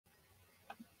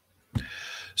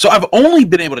So I've only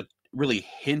been able to really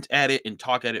hint at it and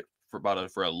talk at it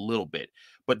for a little bit.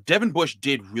 But Devin Bush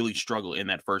did really struggle in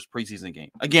that first preseason game.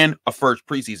 Again, a first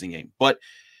preseason game. But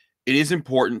it is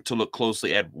important to look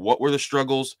closely at what were the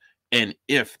struggles and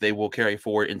if they will carry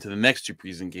forward into the next two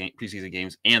preseason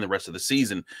games and the rest of the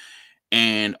season.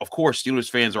 And, of course, Steelers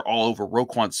fans are all over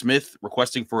Roquan Smith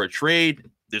requesting for a trade.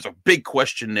 There's a big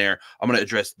question there. I'm going to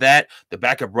address that, the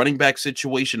backup running back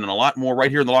situation, and a lot more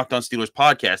right here in the Locked On Steelers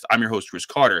podcast. I'm your host, Chris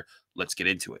Carter. Let's get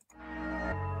into it.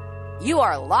 You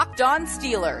are Locked On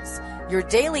Steelers, your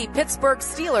daily Pittsburgh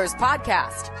Steelers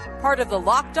podcast, part of the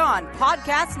Locked On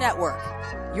Podcast Network,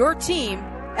 your team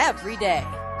every day.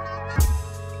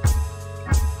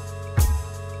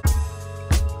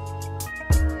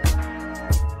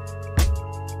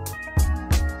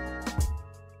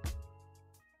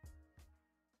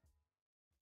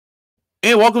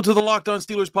 And welcome to the Locked On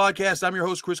Steelers podcast. I'm your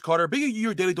host, Chris Carter, bringing you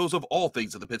your daily dose of all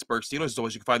things of the Pittsburgh Steelers. As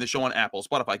always, you can find the show on Apple,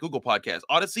 Spotify, Google Podcasts,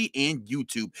 Odyssey, and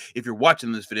YouTube. If you're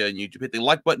watching this video on YouTube, hit the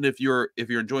like button. If you're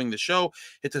enjoying the show,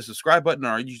 hit the subscribe button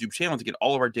on our YouTube channel to get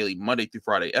all of our daily Monday through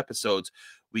Friday episodes.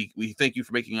 We thank you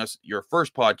for making us your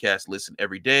first podcast listen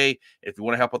every day. If you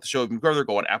want to help out the show even further,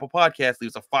 go on Apple Podcasts,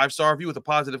 leave us a 5-star review with a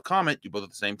positive comment. Do both at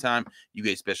the same time. You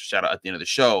get a special shout out at the end of the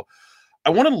show. I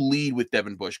want to lead with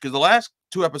Devin Bush because the last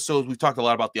two episodes we've talked a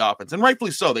lot about the offense, and rightfully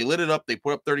so. They lit it up. They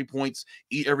put up 30 points,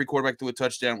 every quarterback threw a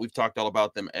touchdown. We've talked all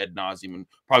about them ad nauseum, and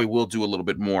probably will do a little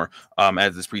bit more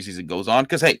as this preseason goes on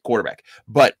because, hey, quarterback.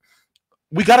 But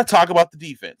we got to talk about the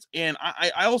defense. And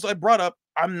I brought up,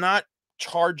 I'm not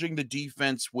charging the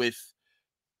defense with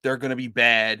they're going to be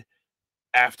bad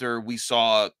after we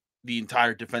saw the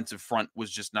entire defensive front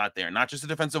was just not there. Not just the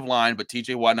defensive line, but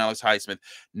TJ Watt and Alex Highsmith.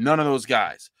 None of those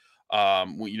guys.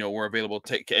 We're available.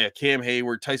 Cam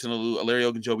Hayward, Tyson Alou, Larry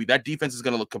Ogunjobi. That defense is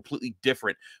going to look completely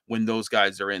different when those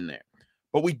guys are in there.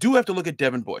 But we do have to look at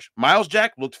Devin Bush. Miles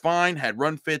Jack looked fine, had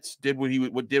run fits, did what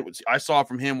I saw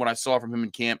from him, what I saw from him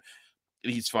in camp.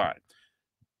 He's fine.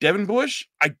 Devin Bush,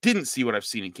 I didn't see what I've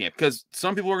seen in camp because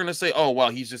some people are going to say, oh, well,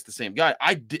 he's just the same guy.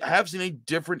 I have seen a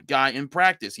different guy in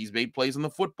practice. He's made plays on the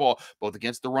football, both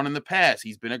against the run and the pass.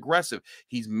 He's been aggressive.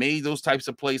 He's made those types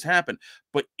of plays happen.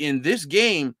 But in this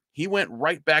game, he went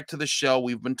right back to the shell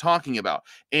we've been talking about.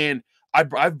 And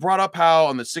I've brought up how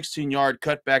on the 16-yard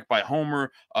cutback by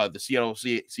Homer, the Seattle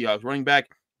Seahawks running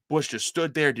back, Bush just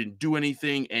stood there, didn't do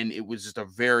anything, and it was just a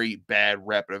very bad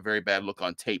rep and a very bad look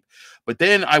on tape. But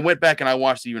then I went back and I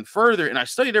watched even further, and I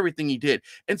studied everything he did.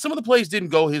 And some of the plays didn't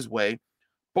go his way.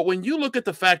 But when you look at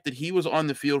the fact that he was on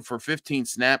the field for 15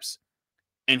 snaps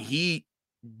and he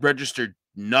registered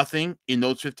nothing in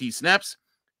those 15 snaps,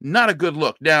 not a good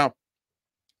look. Now,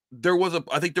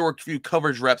 I think there were a few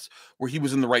coverage reps where he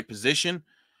was in the right position,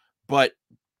 but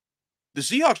the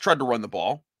Seahawks tried to run the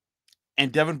ball,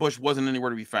 and Devin Bush wasn't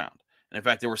anywhere to be found. And in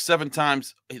fact, there were 7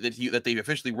 times that they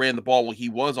officially ran the ball while he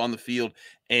was on the field,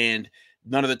 and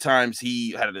none of the times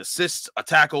he had an assist, a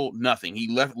tackle, nothing. He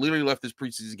literally left this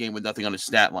preseason game with nothing on his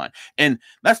stat line. And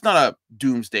that's not a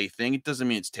doomsday thing. It doesn't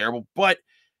mean it's terrible, but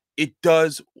it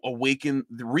does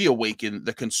reawaken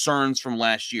the concerns from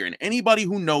last year. And anybody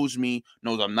who knows me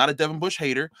knows I'm not a Devin Bush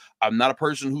hater. I'm not a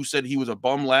person who said he was a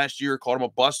bum last year, called him a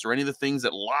bust, or any of the things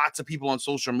that lots of people on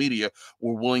social media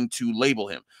were willing to label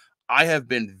him. I have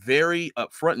been very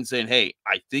upfront in saying, hey,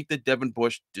 I think that Devin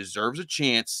Bush deserves a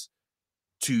chance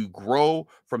to grow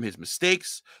from his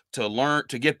mistakes, to learn,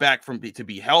 to get back to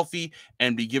be healthy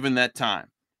and be given that time.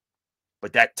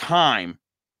 But that time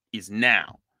is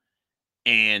now.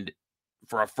 And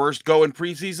for a first go in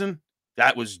preseason,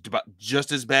 that was about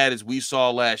just as bad as we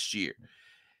saw last year.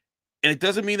 And it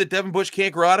doesn't mean that Devin Bush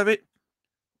can't grow out of it,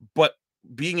 but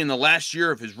being in the last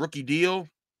year of his rookie deal,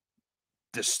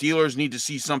 the Steelers need to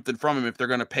see something from him if they're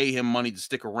going to pay him money to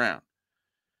stick around.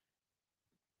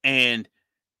 And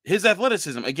his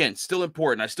athleticism, again, still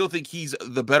important. I still think he's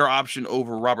the better option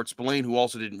over Robert Spillane, who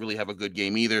also didn't really have a good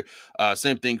game either.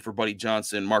 Same thing for Buddy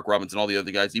Johnson, Mark Robinson, all the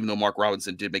other guys, even though Mark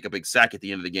Robinson did make a big sack at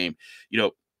the end of the game.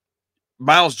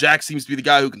 Miles Jack seems to be the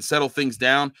guy who can settle things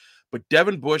down, but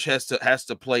Devin Bush has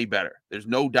to play better. There's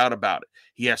no doubt about it.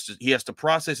 He has to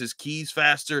process his keys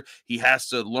faster. He has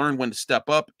to learn when to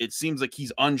step up. It seems like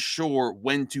he's unsure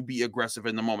when to be aggressive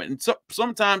in the moment. And so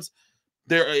sometimes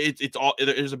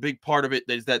there's a big part of it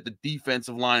is that the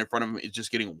defensive line in front of him is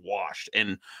just getting washed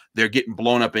and they're getting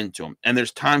blown up into him. And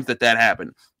there's times that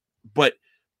happened, but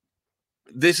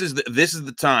this is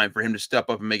the time for him to step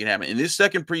up and make it happen. In this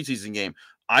second preseason game,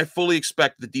 I fully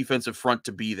expect the defensive front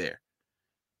to be there.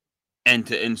 And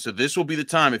so this will be the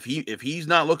time if he's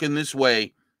not looking this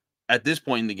way at this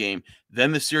point in the game,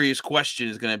 then the serious question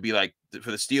is going to be like for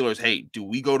the Steelers, hey, do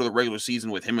we go to the regular season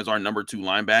with him as our number 2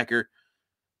 linebacker?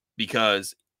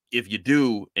 Because if you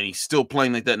do, and he's still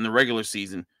playing like that in the regular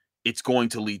season, it's going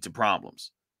to lead to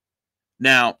problems.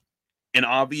 Now, an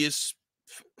obvious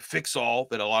fix-all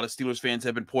that a lot of Steelers fans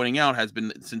have been pointing out has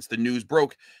been since the news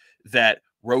broke that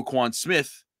Roquan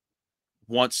Smith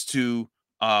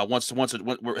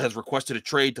has requested a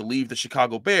trade to leave the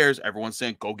Chicago Bears. Everyone's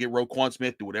saying, go get Roquan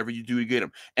Smith, do whatever you do to get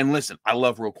him. And listen, I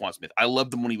love Roquan Smith. I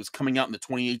loved him when he was coming out in the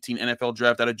 2018 NFL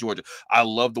draft out of Georgia. I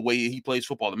love the way he plays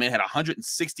football. The man had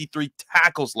 163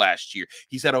 tackles last year.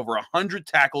 He's had over 100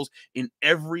 tackles in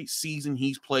every season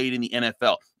he's played in the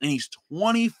NFL. And he's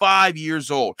 25 years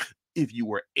old. If you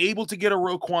were able to get a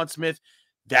Roquan Smith,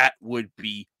 that would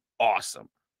be awesome.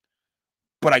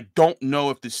 But I don't know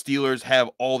if the Steelers have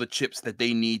all the chips that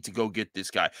they need to go get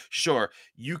this guy. Sure,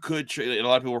 you could trade. A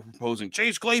lot of people are proposing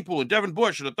Chase Claypool and Devin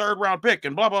Bush and a 3rd-round pick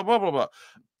and blah blah blah blah blah.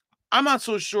 I'm not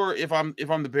so sure if I'm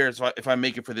the Bears if I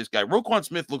make it for this guy. Roquan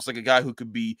Smith looks like a guy who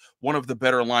could be one of the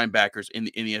better linebackers in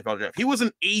the NFL draft. He was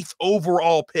an 8th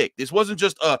overall pick. This wasn't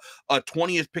just a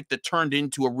 20th pick that turned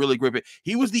into a really great pick.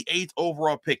 He was the 8th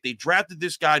overall pick. They drafted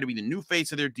this guy to be the new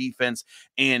face of their defense,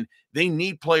 and they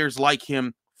need players like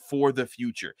him for the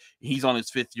future. He's on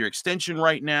his 5th-year extension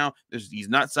right now. He's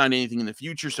not signed anything in the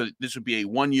future, so this would be a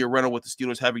 1-year rental with the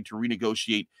Steelers having to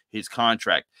renegotiate his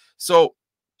contract. So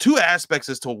 2 aspects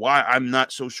as to why I'm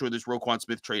not so sure this Roquan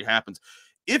Smith trade happens.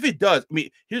 If it does, I mean,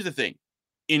 here's the thing.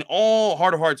 In all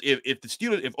heart of hearts,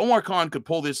 if Omar Khan could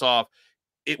pull this off,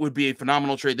 it would be a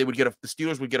phenomenal trade. The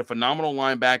Steelers would get a phenomenal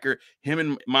linebacker. Him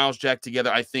and Miles Jack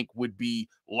together, I think, would be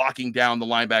locking down the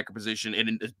linebacker position. And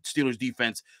in the Steelers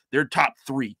defense, they're top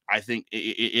 3, I think,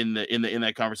 in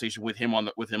that conversation with him on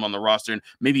the roster, and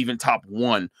maybe even top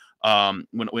 1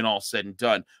 when all's said and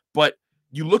done. But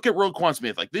you look at Roquan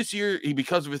Smith, like this year,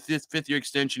 because of his 5th-year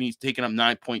extension, he's taken up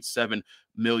 $9.7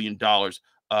 million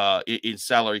in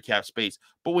salary cap space.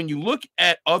 But when you look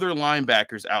at other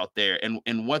linebackers out there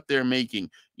and what they're making,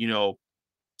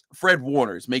 Fred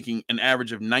Warner is making an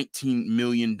average of $19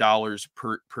 million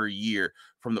per year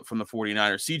from the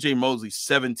 49ers. CJ Mosley,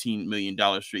 $17 million.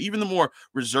 Even the more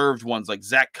reserved ones like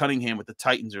Zach Cunningham with the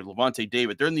Titans or Levante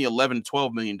David, they're in the $11,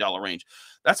 $12 million range.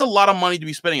 That's a lot of money to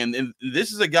be spending. And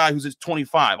this is a guy who's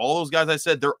 25. All those guys I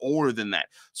said, they're older than that.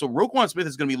 So Roquan Smith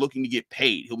is going to be looking to get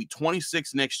paid. He'll be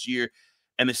 26 next year.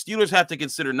 And the Steelers have to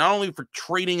consider not only for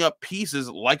trading up pieces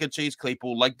like a Chase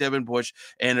Claypool, like Devin Bush,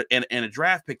 and a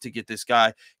draft pick to get this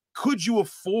guy, could you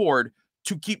afford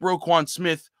to keep Roquan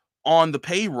Smith on the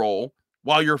payroll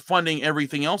while you're funding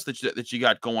everything else that you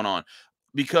got going on?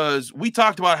 Because we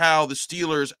talked about how the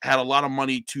Steelers had a lot of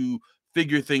money to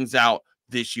figure things out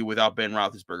this year without Ben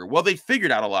Roethlisberger. Well, they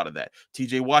figured out a lot of that.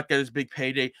 TJ Watt got his big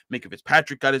payday. Minka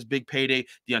Fitzpatrick got his big payday.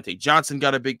 Deontay Johnson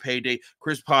got a big payday.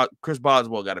 Chris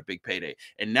Boswell got a big payday.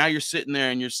 And now you're sitting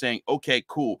there and you're saying, okay,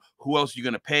 cool. Who else are you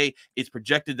going to pay? It's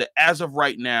projected that as of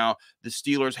right now, the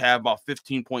Steelers have about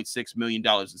 $15.6 million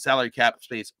in salary cap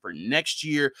space for next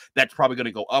year. That's probably going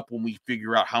to go up when we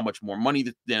figure out how much more money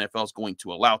the NFL is going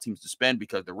to allow teams to spend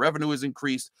because the revenue is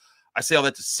increased. I say all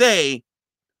that to say,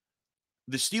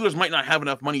 the Steelers might not have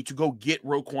enough money to go get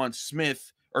Roquan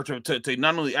Smith, or to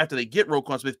not only after they get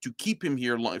Roquan Smith to keep him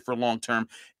here for long term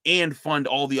and fund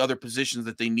all the other positions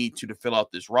that they need to fill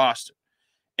out this roster.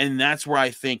 And that's where I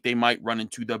think they might run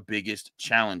into the biggest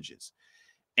challenges.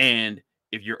 And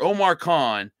if you're Omar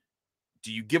Khan,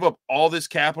 do you give up all this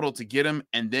capital to get him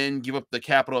and then give up the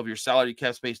capital of your salary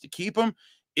cap space to keep him?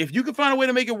 If you can find a way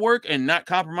to make it work and not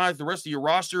compromise the rest of your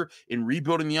roster in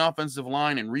rebuilding the offensive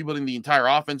line and rebuilding the entire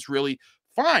offense, really,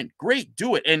 fine, great,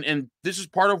 do it. And this is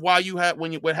part of why you have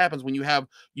what happens when you have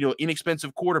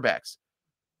inexpensive quarterbacks.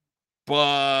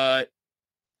 But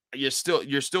you're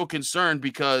still concerned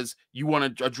because you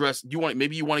want to address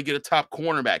maybe you want to get a top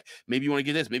cornerback, maybe you want to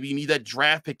get this, maybe you need that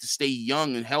draft pick to stay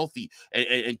young and healthy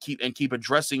and keep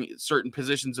addressing certain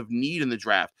positions of need in the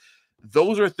draft.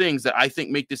 Those are things that I think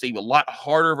make this a lot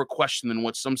harder of a question than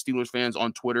what some Steelers fans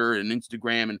on Twitter and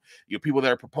Instagram and people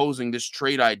that are proposing this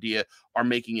trade idea are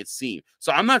making it seem.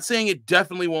 So I'm not saying it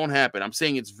definitely won't happen. I'm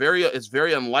saying it's very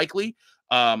unlikely.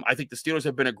 I think the Steelers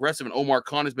have been aggressive, and Omar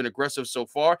Khan has been aggressive so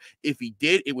far. If he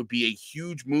did, it would be a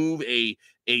huge move, a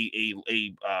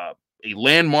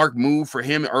landmark move for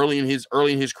him early in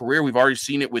his career. We've already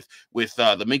seen it with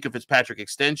the Minka Fitzpatrick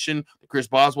extension, the Chris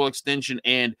Boswell extension,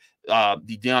 and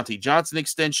the Deontay Johnson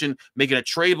extension. Making a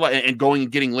trade and going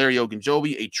and getting Larry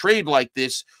Ogunjobi, a trade like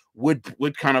this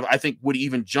would kind of, I think, would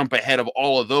even jump ahead of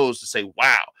all of those to say,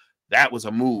 wow, that was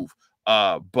a move.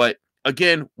 But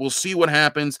again, we'll see what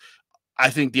happens. I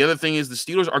think the other thing is the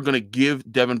Steelers are going to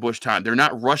give Devin Bush time. They're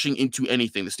not rushing into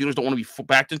anything. The Steelers don't want to be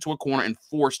backed into a corner and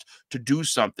forced to do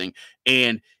something.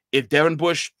 And if Devin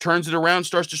Bush turns it around,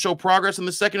 starts to show progress in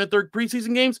the second and third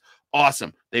preseason games,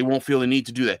 awesome. They won't feel the need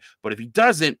to do that. But if he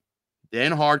doesn't,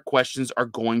 then hard questions are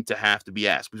going to have to be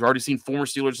asked. We've already seen former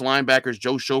Steelers linebackers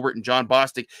Joe Schobert and John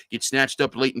Bostic get snatched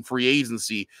up late in free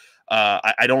agency.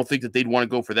 I don't think that they'd want to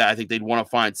go for that. I think they'd want to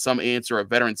find some answer, a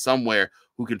veteran somewhere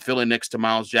who can fill in next to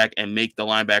Miles Jack and make the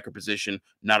linebacker position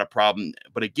not a problem.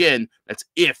 But again, that's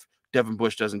if Devin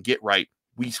Bush doesn't get right.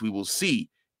 We will see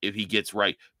if he gets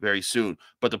right very soon.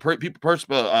 But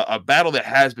a battle that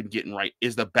has been getting right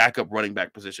is the backup running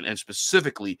back position, and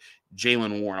specifically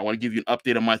Jaylen Warren. I want to give you an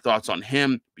update on my thoughts on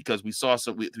him because we saw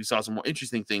some more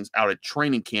interesting things out at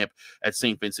training camp at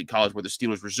St. Vincent College, where the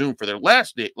Steelers resumed for their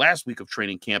last week of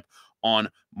training camp on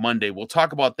Monday. We'll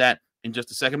talk about that in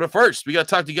just a second. But first, we got to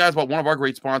talk to you guys about one of our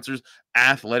great sponsors,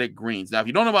 Athletic Greens. Now, if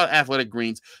you don't know about Athletic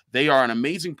Greens, they are an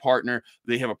amazing partner.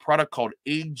 They have a product called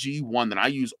AG1 that I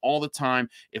use all the time.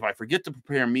 If I forget to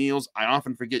prepare meals, I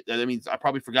often forget. That means I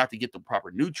probably forgot to get the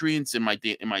proper nutrients in my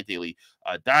daily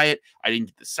diet. I didn't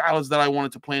get the salads that I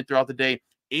wanted to plan throughout the day.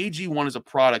 AG1 is a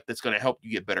product that's going to help you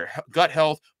get better gut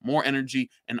health, more energy,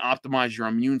 and optimize your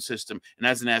immune system. And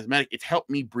as an asthmatic, it's helped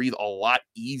me breathe a lot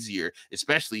easier,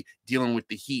 especially dealing with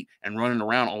the heat and running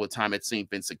around all the time at St.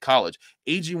 Vincent College.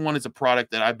 AG1 is a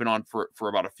product that I've been on for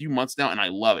about a few months now, and I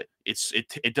love it.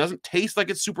 It doesn't taste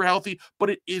like it's super healthy, but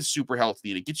it is super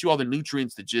healthy, and it gets you all the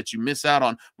nutrients that you miss out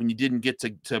on when you didn't get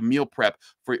to meal prep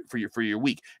for your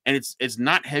week. And it's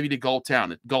not heavy to gulp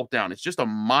down. It's just a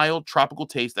mild tropical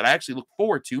taste that I actually look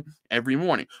forward to every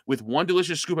morning. With one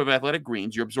delicious scoop of Athletic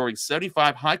Greens, you're absorbing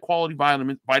 75 high-quality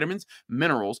vitamins,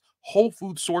 minerals, whole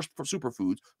food sourced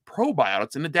superfoods,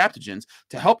 probiotics, and adaptogens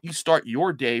to help you start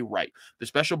your day right. The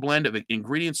special blend of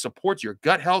ingredients supports your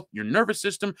gut health, your nervous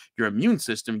system, your immune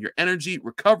system, your energy,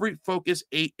 recovery, focus,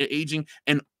 aging,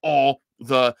 and all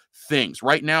the things.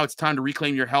 Right now, it's time to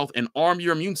reclaim your health and arm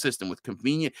your immune system with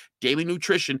convenient daily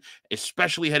nutrition,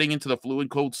 especially heading into the flu and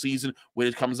cold season when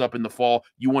it comes up in the fall.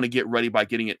 You want to get ready by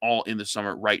getting it all in the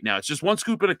summer right now. It's just one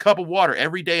scoop in a cup of water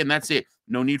every day, and that's it.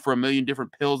 No need for a million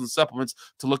different pills and supplements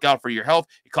to look out for your health.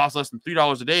 It costs less than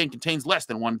 $3 a day and contains less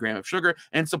than 1 gram of sugar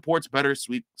and supports better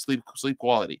sleep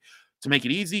quality. To make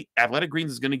it easy, Athletic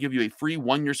Greens is going to give you a free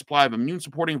 1-year supply of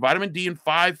immune-supporting vitamin D and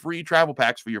 5 free travel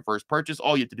packs for your first purchase.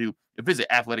 All you have to do is visit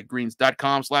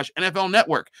athleticgreens.com/NFL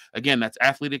Network. Again, that's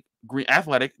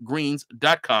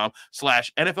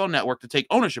athleticgreens.com/NFL Network to take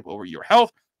ownership over your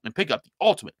health and pick up the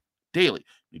ultimate daily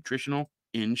nutritional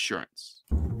insurance.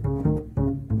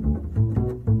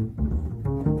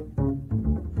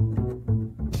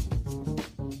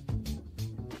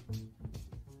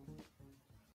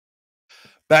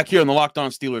 Back here on the Locked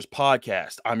On Steelers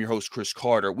podcast, I'm your host, Chris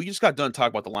Carter. We just got done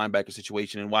talking about the linebacker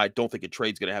situation and why I don't think a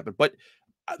trade's going to happen. But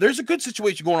there's a good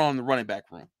situation going on in the running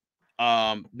back room.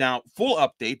 Now, full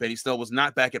update, Benny Snell was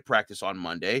not back at practice on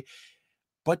Monday.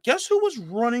 But guess who was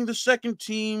running the second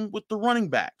team with the running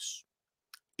backs?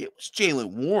 It was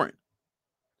Jaylen Warren.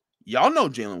 Y'all know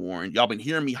Jaylen Warren. Y'all been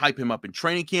hearing me hype him up in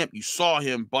training camp. You saw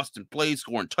him busting plays,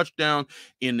 scoring touchdown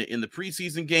in the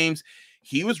preseason games.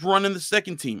 He was running the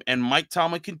second team, and Mike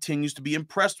Tomlin continues to be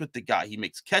impressed with the guy. He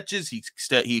makes catches. He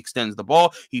extends the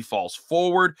ball. He falls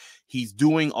forward. He's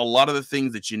doing a lot of the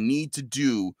things that you need to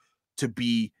do to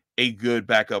be a good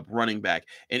backup running back.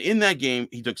 And in that game,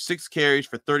 he took 6 carries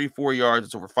for 34 yards.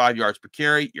 It's over 5 yards per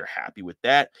carry. You're happy with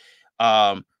that.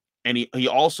 And he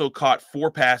also caught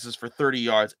 4 passes for 30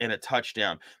 yards and a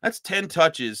touchdown. That's 10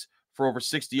 touches for over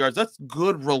 60 yards. That's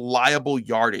good, reliable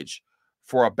yardage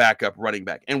for a backup running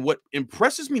back. And what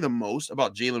impresses me the most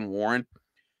about Jaylen Warren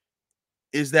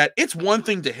is that it's one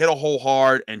thing to hit a hole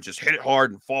hard and just hit it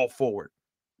hard and fall forward.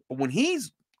 But when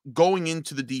he's going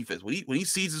into the defense, when he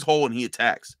sees his hole and he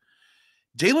attacks,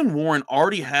 Jaylen Warren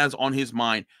already has on his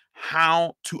mind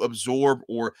how to absorb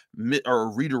or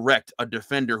redirect a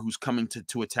defender who's coming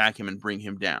to attack him and bring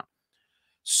him down.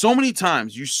 So many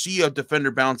times you see a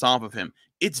defender bounce off of him.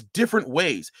 It's different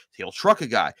ways. He'll truck a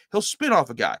guy. He'll spin off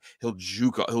a guy. He'll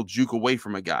juke away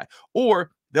from a guy.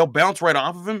 Or they'll bounce right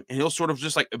off of him and he'll sort of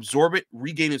just like absorb it,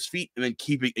 regain his feet, and then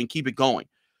keep it going.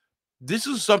 This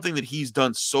is something that he's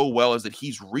done so well, is that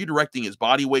he's redirecting his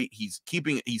body weight. He's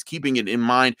keeping it in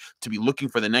mind to be looking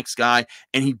for the next guy,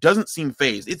 and he doesn't seem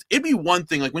phased. It'd be one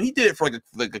thing, like when he did it for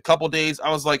like a couple days, I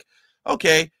was like,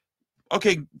 okay,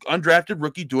 undrafted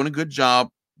rookie doing a good job.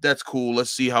 That's cool.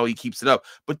 Let's see how he keeps it up.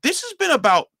 But this has been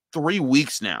about 3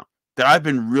 weeks now that I've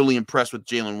been really impressed with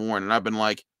Jaylen Warren, and I've been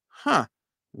like,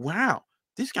 wow,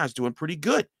 this guy's doing pretty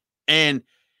good. And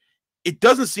it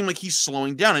doesn't seem like he's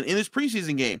slowing down. And in this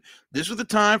preseason game, this was the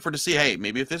time for to say, hey,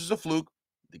 maybe if this is a fluke,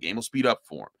 the game will speed up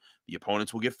for him. The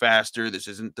opponents will get faster. This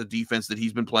isn't the defense that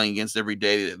he's been playing against every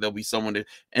day. There'll be someone to,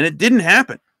 and it didn't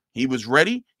happen. He was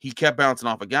ready. He kept bouncing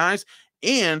off of guys,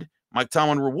 and Mike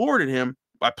Tomlin rewarded him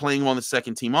by playing him on the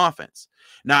second team offense.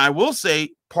 Now, I will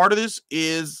say part of this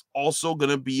is also going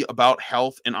to be about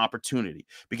health and opportunity,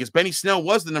 because Benny Snell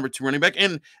was the number 2 running back.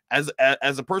 And as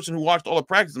a person who watched all the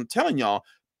practice, I'm telling y'all,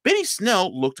 Benny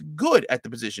Snell looked good at the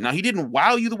position. Now, he didn't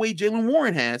wow you the way Jaylen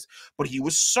Warren has, but he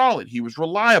was solid. He was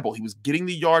reliable. He was getting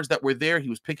the yards that were there. He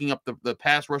was picking up the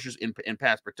pass rushers in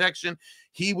pass protection.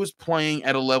 He was playing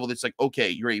at a level that's like, okay,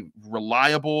 you're a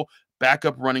reliable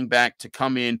backup running back to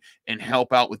come in and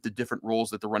help out with the different roles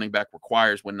that the running back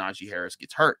requires when Najee Harris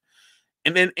gets hurt.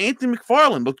 And then Anthony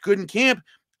McFarland looked good in camp.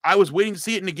 I was waiting to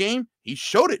see it in the game. He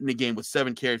showed it in the game with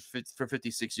 7 carries for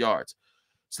 56 yards.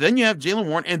 So then you have Jaylen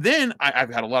Warren. And then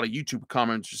I've had a lot of YouTube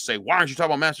comments just say, why aren't you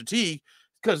talking about Master Teague?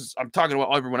 Because I'm talking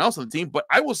about everyone else on the team. But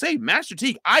I will say Master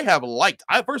Teague, I have liked.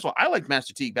 First of all, I liked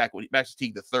Master Teague Master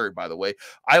Teague the third, by the way.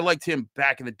 I liked him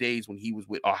back in the days when he was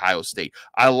with Ohio State.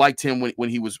 I liked him when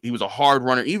he was a hard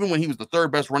runner. Even when he was the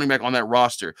 3rd best running back on that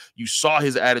roster, you saw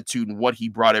his attitude and what he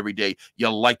brought every day. You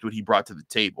liked what he brought to the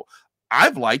table.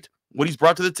 I've liked what he's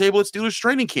brought to the table at Steelers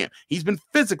training camp. He's been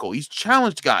physical. He's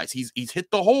challenged guys. He's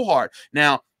hit the hole hard.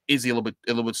 Now, is he a little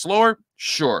bit slower?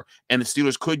 Sure. And the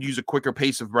Steelers could use a quicker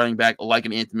pace of running back like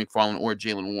an Anthony McFarland or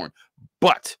Jaylen Warren.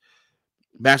 But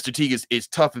Master Teague is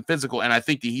tough and physical, and I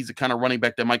think that he's the kind of running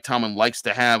back that Mike Tomlin likes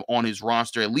to have on his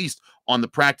roster, at least on the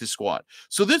practice squad.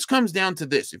 So this comes down to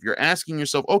this. If you're asking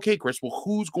yourself, okay, Chris, well,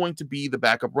 who's going to be the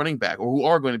backup running back, or who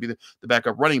are going to be the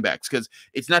backup running backs? Because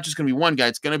it's not just going to be one guy.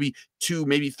 It's going to be 2,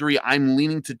 maybe 3. I'm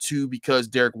leaning to 2 because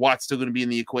Derek Watt's still going to be in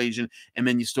the equation, and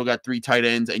then you still got 3 tight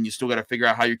ends, and you still got to figure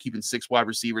out how you're keeping 6 wide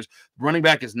receivers. Running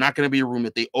back is not going to be a room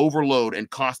that they overload and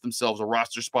cost themselves a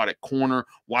roster spot at corner,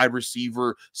 wide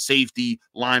receiver, safety,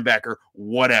 linebacker,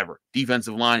 whatever,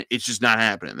 defensive line. It's just not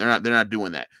happening. They're not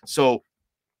doing that. So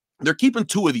they're keeping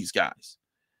 2 of these guys,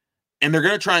 and they're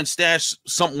going to try and stash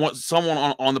someone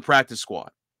on the practice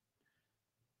squad.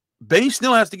 Benny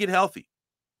Snell has to get healthy,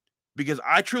 because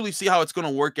I truly see how it's going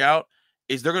to work out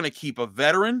is they're going to keep a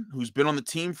veteran who's been on the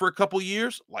team for a couple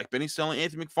years, like Benny Snell and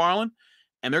Anthony McFarland,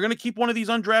 and they're going to keep one of these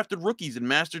undrafted rookies in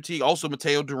Master Teague. Also,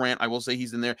 Mataeo Durant, I will say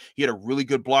he's in there. He had a really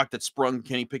good block that sprung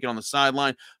Kenny Pickett on the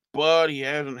sideline, but he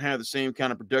hasn't had the same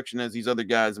kind of production as these other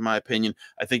guys, in my opinion.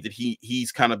 I think that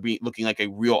he's kind of looking like a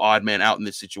real odd man out in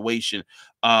this situation.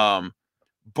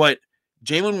 But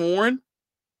Jaylen Warren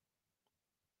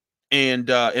and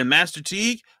Master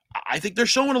Teague, I think they're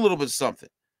showing a little bit of something.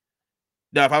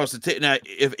 Now, if I was to take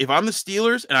if I'm the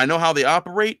Steelers and I know how they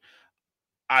operate,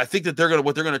 I think that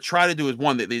what they're gonna try to do is,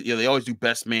 one, they always do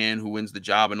best man who wins the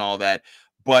job and all that,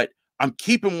 but I'm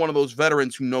keeping one of those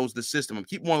veterans who knows the system. I'm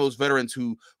keeping one of those veterans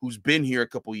who's been here a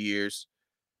couple years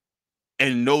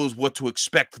and knows what to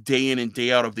expect day in and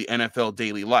day out of the NFL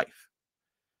daily life.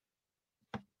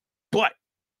 But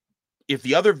if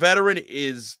the other veteran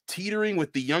is teetering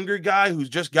with the younger guy who's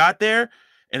just got there,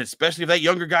 and especially if that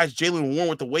younger guy's Jaylen Warren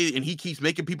with the way, and he keeps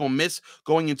making people miss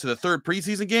going into the 3rd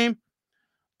preseason game,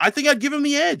 I think I'd give him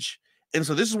the edge. And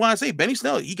so this is why I say Benny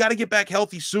Snell, he got to get back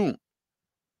healthy soon.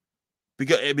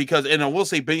 Because and I will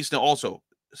say Benny Snell also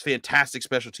is a fantastic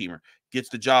special teamer, gets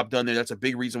the job done there. That's a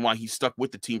big reason why he's stuck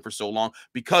with the team for so long,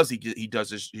 because he does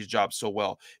his job so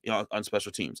well, on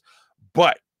special teams.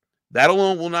 But that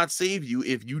alone will not save you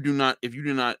if you're not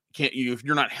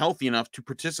healthy enough to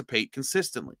participate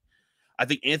consistently. I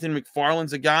think Anthony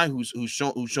McFarland's a guy who's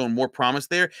shown more promise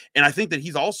there, and I think that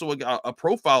he's also a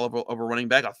profile of a running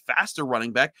back, a faster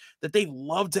running back that they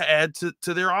love to add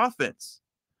to their offense.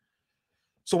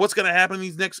 So what's going to happen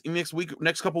these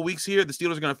next couple weeks here? The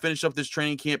Steelers are going to finish up this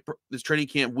training camp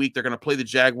week. They're going to play the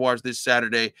Jaguars this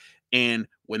Saturday, and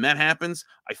when that happens,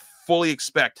 I fully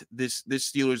expect this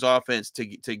Steelers offense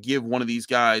to give one of these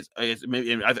guys,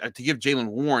 to give Jaylen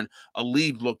Warren a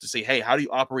lead look to say, hey, how do you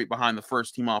operate behind the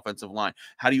first team offensive line?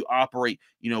 How do you operate,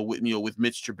 with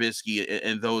Mitch Trubisky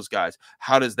and those guys?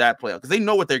 How does that play out? Because they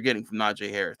know what they're getting from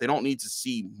Najee Harris. They don't need to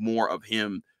see more of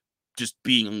him just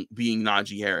being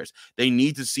Najee Harris. They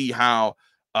need to see how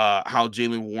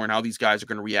Jaylen Warren, how these guys are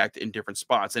going to react in different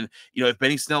spots. And, if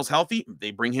Benny Snell's healthy,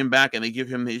 they bring him back and they give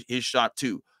him his shot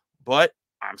too. But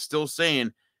I'm still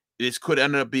saying this could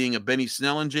end up being a Benny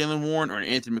Snell and Jaylen Warren, or an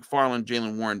Anthony McFarland,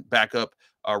 Jaylen Warren backup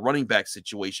running back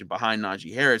situation behind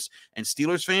Najee Harris. And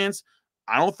Steelers fans,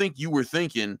 I don't think you were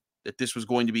thinking that this was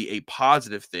going to be a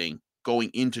positive thing going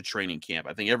into training camp.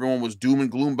 I think everyone was doom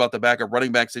and gloom about the backup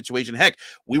running back situation. Heck,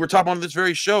 we were talking on this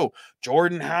very show,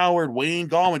 Jordan Howard, Wayne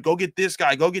Gallman, go get this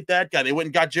guy, go get that guy. They went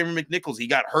and got Jeremy McNichols. He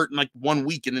got hurt in like 1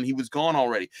 week and then he was gone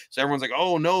already. So everyone's like,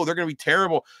 oh no, they're going to be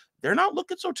terrible. They're not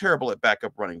looking so terrible at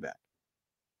backup running back.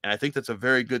 And I think that's a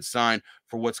very good sign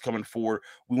for what's coming forward.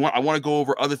 I want to go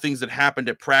over other things that happened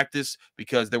at practice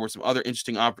because there were some other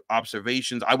interesting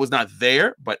observations. I was not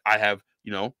there, but I have,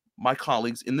 my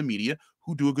colleagues in the media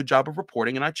who do a good job of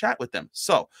reporting, and I chat with them.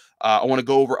 So I want to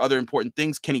go over other important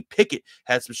things. Kenny Pickett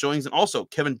had some showings, and also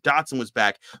Kevin Dotson was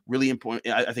back. Really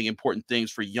important, I think, important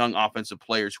things for young offensive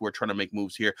players who are trying to make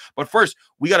moves here. But first,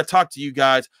 we got to talk to you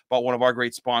guys about one of our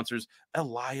great sponsors,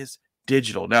 Elias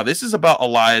Digital. Now, this is about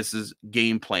Elias's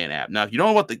game plan app. Now, if you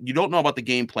don't know about the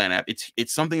game plan app,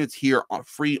 it's something that's here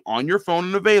free on your phone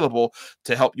and available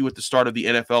to help you with the start of the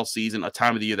NFL season, a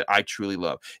time of the year that I truly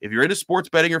love. If you're into sports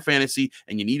betting or fantasy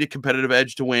and you need a competitive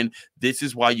edge to win, this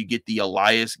is why you get the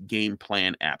Elias game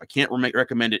plan app. I can't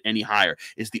recommend it any higher.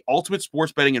 It's the ultimate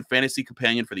sports betting and fantasy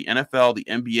companion for the NFL, the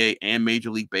NBA, and Major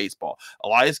League Baseball.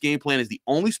 Elias game plan is the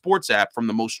only sports app from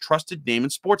the most trusted name in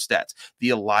sports stats,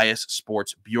 the Elias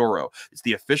Sports Bureau. It's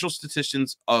the official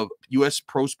statisticians of U.S.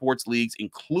 pro sports leagues,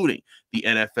 including the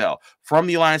NFL. From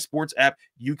the Elias Sports app,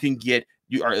 you can get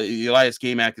the Elias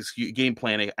game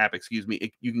plan app.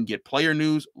 You can get player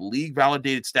news, league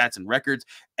validated stats and records,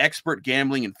 expert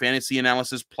gambling and fantasy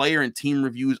analysis, player and team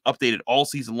reviews updated all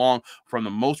season long from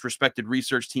the most respected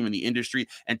research team in the industry.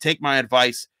 And take my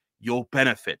advice, you'll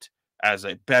benefit as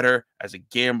a bettor, as a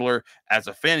gambler, as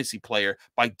a fantasy player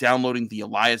by downloading the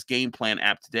Elias Game Plan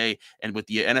app today. And with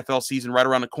the NFL season right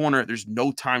around the corner, there's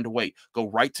no time to wait. Go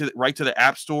right to the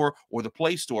App Store or the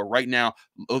Play Store right now.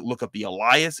 Look up the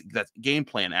Elias Game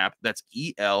Plan app. That's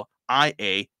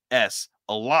ELIAS,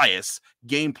 Elias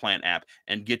Game Plan app,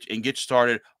 and get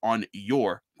started on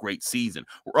your great season.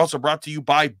 We're also brought to you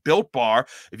by Built Bar.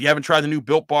 If you haven't tried the new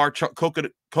Built Bar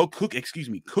cookie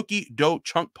dough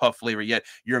chunk puff flavor yet,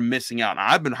 you're missing out. Now,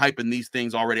 I've been hyping these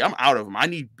things already. I'm out of them. I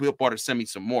need Built Bar to send me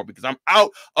some more because I'm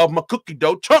out of my cookie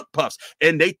dough chunk puffs,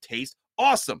 and they taste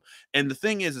awesome. And the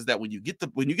thing is that when you get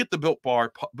the Built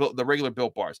Bar, the regular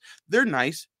Built Bars, they're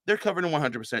nice. They're covered in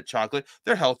 100% chocolate.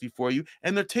 They're healthy for you,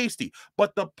 and they're tasty.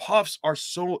 But the puffs are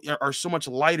so much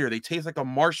lighter. They taste like a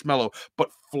marshmallow, but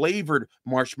flavored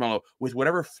marshmallow with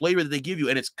whatever flavor that they give you,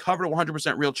 and it's covered in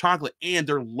 100% real chocolate, and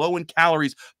they're low in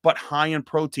calories but high in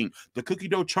protein. The cookie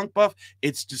dough chunk puff,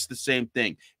 it's just the same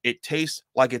thing. It tastes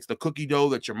like it's the cookie dough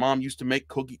that your mom used to make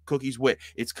cookies with.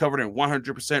 It's covered in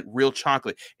 100% real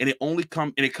chocolate, and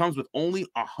it comes with only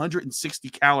 160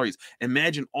 calories.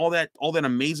 Imagine all that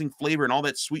amazing flavor and all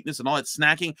that sweetness and all that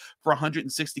snacking for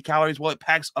 160 calories. Well, it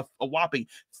packs a whopping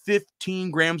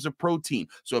 15 grams of protein.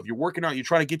 So if you're working out, you're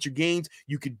trying to get your gains,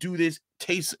 you could do this,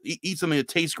 eat something that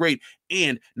tastes great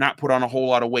and not put on a whole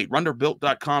lot of weight. Run to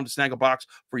built.com to snag a box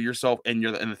for yourself and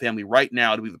the family right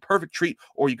now. It'll be the perfect treat,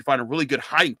 or you can find a really good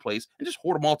hiding place and just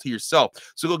hoard them all to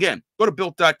yourself. So go to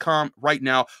built.com right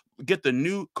now. Get the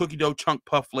new cookie dough chunk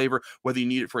puff flavor, whether you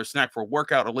need it for a snack, for a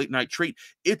workout, or late night treat.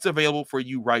 It's available for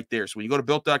you right there. So when you go to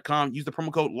built.com, use the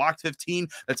promo code LOCKED15.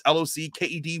 That's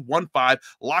LOCKED15,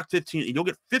 LOCKED15, and you'll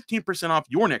get 15% off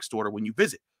your next order when you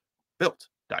visit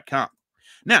built.com.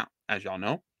 Now, as y'all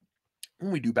know,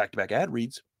 when we do back-to-back ad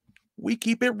reads, we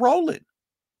keep it rolling.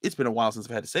 It's been a while since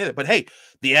I've had to say that, but hey,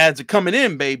 the ads are coming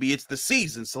in, baby. It's the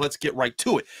season, so let's get right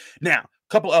to it. Now,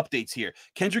 couple updates here.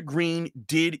 Kendrick Green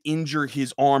did injure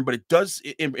his arm, but it does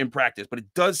in practice, but it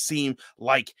does seem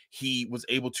like he was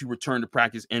able to return to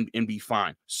practice and be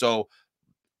fine. So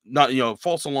not,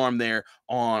 false alarm there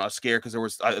on a scare, because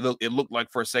it looked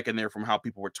like for a second there from how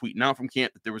people were tweeting out from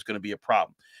camp that there was going to be a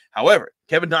problem. However,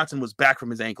 Kevin Dotson was back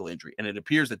from his ankle injury, and it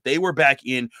appears that they were back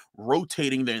in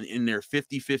rotating in their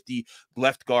 50-50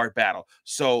 left guard battle.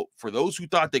 So for those who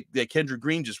thought that Kendrick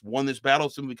Green just won this battle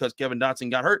simply because Kevin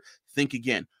Dotson got hurt, think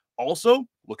again. Also,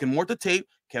 looking more at the tape,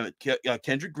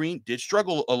 Kendrick Green did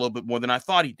struggle a little bit more than I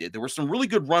thought he did. There were some really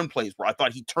good run plays where I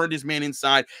thought he turned his man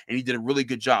inside and he did a really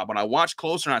good job. When I watched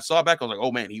closer and I saw back, I was like,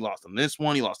 oh man, he lost on this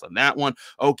one, he lost on that one.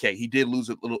 Okay, he did lose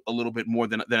a little bit more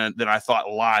than I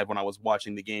thought live when I was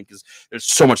watching the game, because there's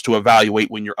so much to evaluate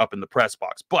when you're up in the press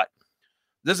box. But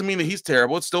doesn't mean that he's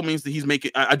terrible. It still means that he's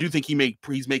making. I do think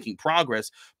he's making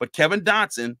progress. But Kevin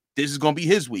Dotson, this is going to be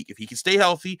his week. If he can stay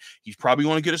healthy, he's probably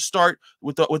going to get a start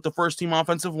with the first team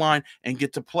offensive line and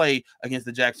get to play against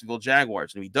the Jacksonville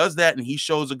Jaguars. And if he does that and he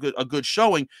shows a good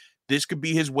showing, this could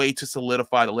be his way to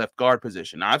solidify the left guard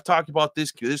position. Now, I've talked about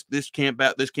this camp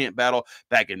battle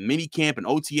back in mini camp and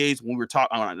OTAs when we were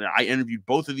talking. I interviewed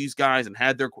both of these guys and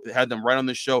had them right on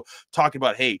the show talking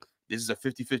about, hey, this is a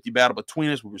 50-50 battle between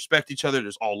us. We respect each other.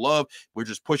 There's all love. We're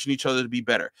just pushing each other to be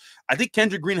better. I think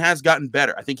Kendrick Green has gotten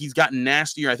better. I think he's gotten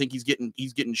nastier. I think he's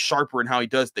getting sharper in how he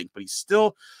does things, but he's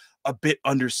still a bit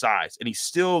undersized, and he's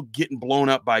still getting blown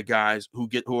up by guys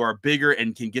who are bigger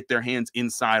and can get their hands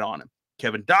inside on him.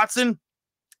 Kevin Dotson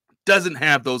doesn't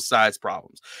have those size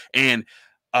problems. And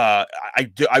I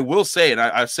will say, and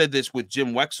I said this with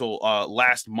Jim Wexell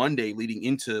last Monday leading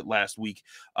into last week,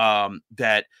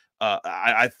 that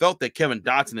I felt that Kevin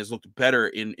Dotson has looked better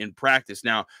in practice.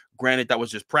 Now, granted, that was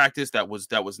just practice. That was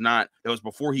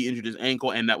before he injured his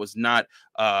ankle, and that was not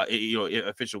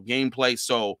official gameplay.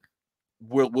 So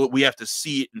we have to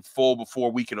see it in full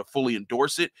before we can fully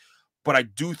endorse it. But I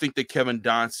do think that Kevin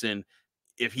Dotson,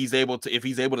 if he's able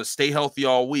to stay healthy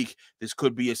all week, this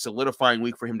could be a solidifying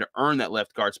week for him to earn that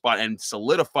left guard spot and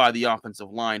solidify the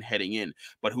offensive line heading in.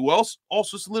 But who else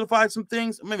also solidified some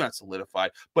things? Maybe not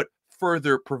solidified, but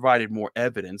further provided more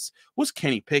evidence was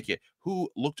Kenny Pickett, who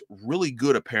looked really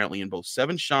good apparently in both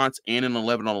 7 shots and in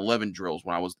 11-on-11 drills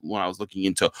when I was looking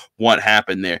into what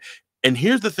happened there. And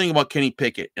here's the thing about Kenny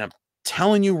Pickett, and I'm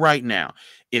telling you right now,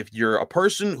 if you're a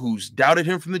person who's doubted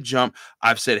him from the jump,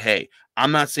 I've said, hey,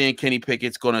 I'm not saying Kenny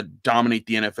Pickett's going to dominate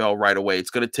the NFL right away.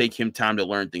 It's going to take him time to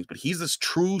learn things, but he's this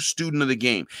true student of the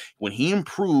game. When he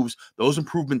improves, those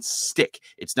improvements stick.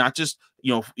 It's not just,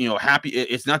 happy.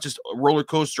 It's not just a roller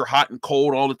coaster, hot and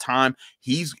cold all the time.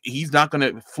 He's not going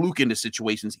to fluke into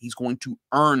situations. He's going to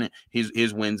earn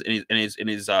his wins and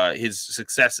his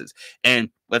successes. And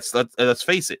let's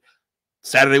face it.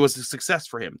 Saturday was a success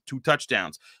for him. 2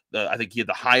 touchdowns. I think he had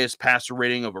the highest passer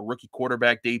rating of a rookie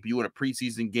quarterback debut in a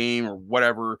preseason game, or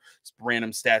whatever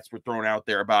random stats were thrown out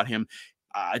there about him.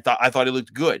 I thought he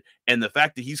looked good. And the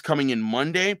fact that he's coming in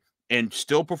Monday and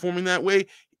still performing that way,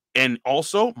 and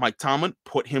also Mike Tomlin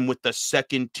put him with the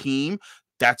second team,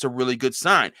 that's a really good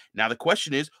sign. Now the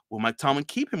question is, will Mike Tomlin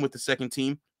keep him with the second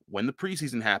team when the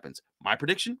preseason happens? My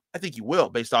prediction, I think he will,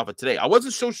 based off of today. I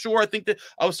wasn't so sure.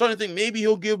 I was starting to think maybe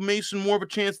he'll give Mason more of a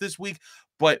chance this week.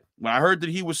 But when I heard that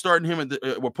he was starting him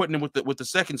we're putting him with the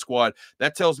second squad,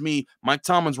 that tells me Mike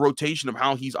Tomlin's rotation of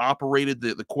how he's operated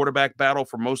the quarterback battle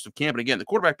for most of camp. And again, the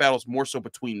quarterback battle is more so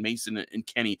between Mason and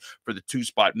Kenny for the 2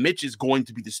 spot. Mitch is going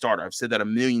to be the starter. I've said that a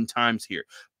million times here.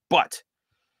 But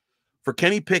for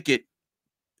Kenny Pickett,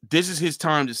 this is his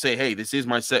time to say, hey, this is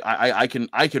my I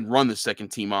can run the second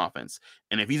team offense.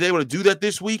 And if he's able to do that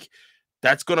this week,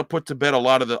 that's going to put to bed a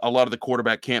lot of the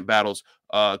quarterback camp battles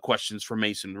questions for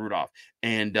Mason Rudolph.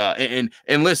 And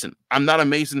listen, I'm not a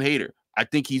Mason hater. I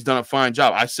think he's done a fine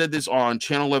job. I said this on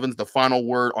Channel 11's The Final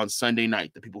Word on Sunday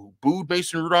night. The people who booed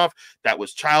Mason Rudolph, that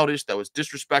was childish, that was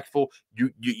disrespectful.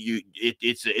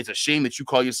 It's a shame that you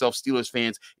call yourself Steelers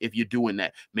fans if you're doing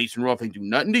that. Mason Rudolph didn't do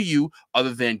nothing to you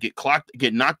other than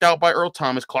get knocked out by Earl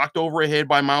Thomas, clocked over ahead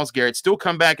by Myles Garrett, still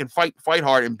come back and fight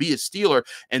hard and be a Steeler.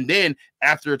 And then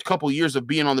after a couple of years of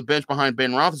being on the bench behind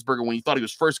Ben Roethlisberger, when he thought he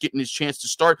was first getting his chance to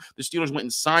start, the Steelers went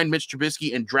and signed Mitch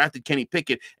Trubisky and drafted Kenny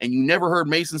Pickett. And you never heard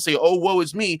Mason say, oh, woe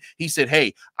is me. He said,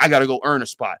 hey, I got to go earn a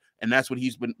spot. And that's what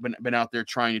he's been out there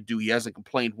trying to do. He hasn't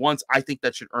complained once. I think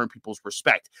that should earn people's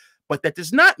respect. But that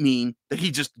does not mean that he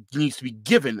just needs to be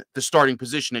given the starting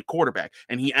position at quarterback.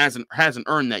 And he hasn't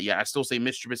earned that yet. I still say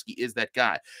Mitch Trubisky is that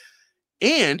guy.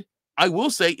 And I will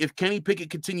say, if Kenny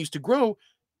Pickett continues to grow,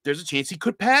 there's a chance he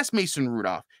could pass Mason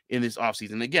Rudolph in this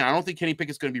offseason. Again, I don't think Kenny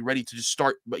Pickett's going to be ready to just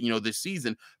start, this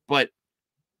season, but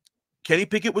Kenny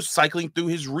Pickett was cycling through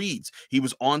his reads. He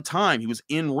was on time. He was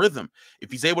in rhythm.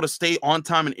 If he's able to stay on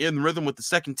time and in rhythm with the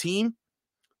second team,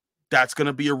 that's going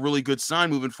to be a really good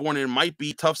sign moving forward. And it might be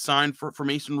a tough sign for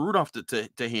Mason Rudolph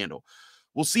to handle.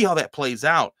 We'll see how that plays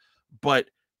out, but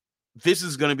this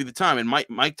is going to be the time. And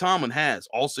Mike Tomlin has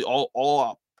also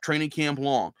all training camp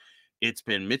long. It's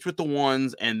been Mitch with the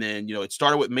 1s, and then, it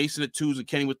started with Mason at 2s and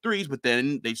Kenny with 3s, but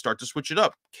then they start to switch it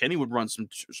up. Kenny would run some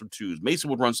 2s, Mason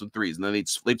would run some 3s, and then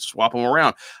they'd swap them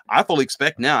around. I fully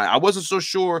expect now. I wasn't so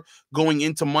sure going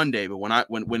into Monday, but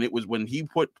when he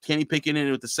put Kenny Pickett in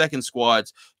with the second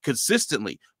squads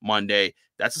consistently Monday,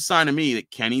 that's a sign to me that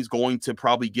Kenny's going to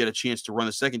probably get a chance to run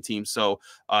the second team. So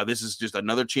this is just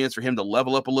another chance for him to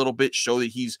level up a little bit, show that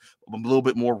he's a little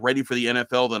bit more ready for the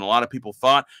NFL than a lot of people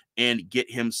thought, and get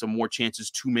him some more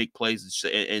chances to make plays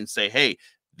and say, hey,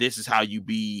 this is how you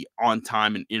be on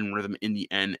time and in rhythm in the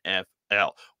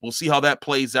NFL. We'll see how that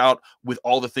plays out with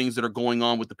all the things that are going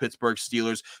on with the Pittsburgh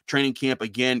Steelers. Training camp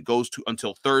again goes to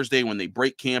until Thursday when they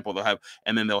break camp, or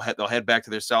they'll head back to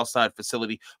their Southside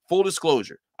facility. Full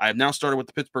disclosure, I have now started with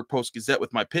the Pittsburgh Post-Gazette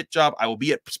with my Pitt job. I will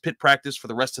be at Pitt practice for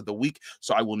the rest of the week,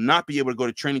 so I will not be able to go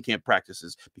to training camp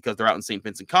practices because they're out in St.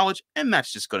 Vincent College, and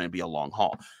that's just going to be a long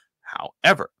haul.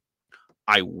 However,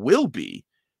 I will be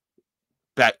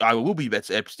at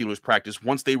Steelers practice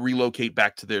once they relocate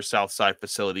back to their South Side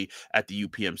facility at the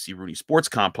UPMC Rooney Sports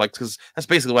Complex, because that's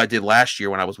basically what I did last year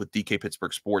when I was with DK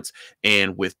Pittsburgh Sports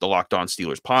and with the Locked On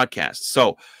Steelers podcast.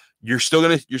 So you're still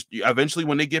going to, eventually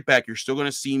when they get back, you're still going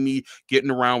to see me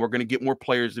getting around. We're going to get more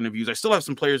players interviews. I still have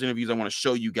some players interviews I want to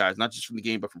show you guys, not just from the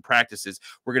game, but from practices.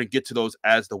 We're going to get to those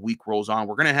as the week rolls on.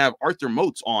 We're going to have Arthur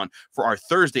Moats on for our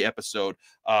Thursday episode.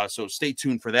 So stay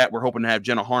tuned for that. We're hoping to have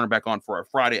Jenna Harner back on for our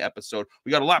Friday episode.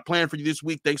 We got a lot planned for you this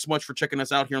week. Thanks so much for checking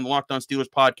us out here on the Locked On Steelers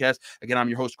podcast. Again, I'm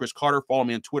your host, Chris Carter. Follow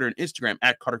me on Twitter and Instagram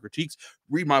at Carter Critiques.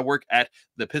 Read my work at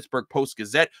the Pittsburgh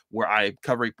Post-Gazette, where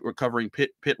we're covering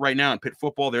Pitt right now and Pitt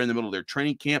football. They're in the middle of their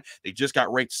training camp. They just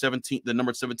got ranked 17th, the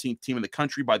number 17th team in the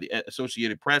country by the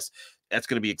Associated Press. That's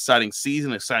going to be an exciting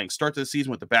season, exciting start to the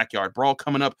season with the Backyard Brawl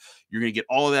coming up. You're going to get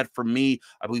all of that from me.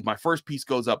 I believe my first piece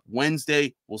goes up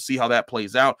Wednesday. We'll see how that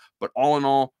plays out. But all in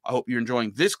all, I hope you're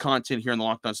enjoying this content here on the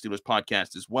Locked On Steelers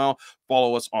podcast as well.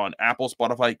 Follow us on Apple,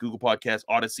 Spotify, Google Podcasts,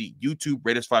 Odyssey, YouTube.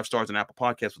 Rate us 5 stars on Apple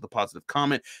Podcasts with a positive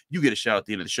comment. You get a shout out at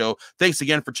the end of the show. Thanks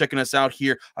again for checking us out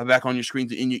here. I'm back on your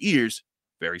screens and in your ears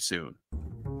very soon.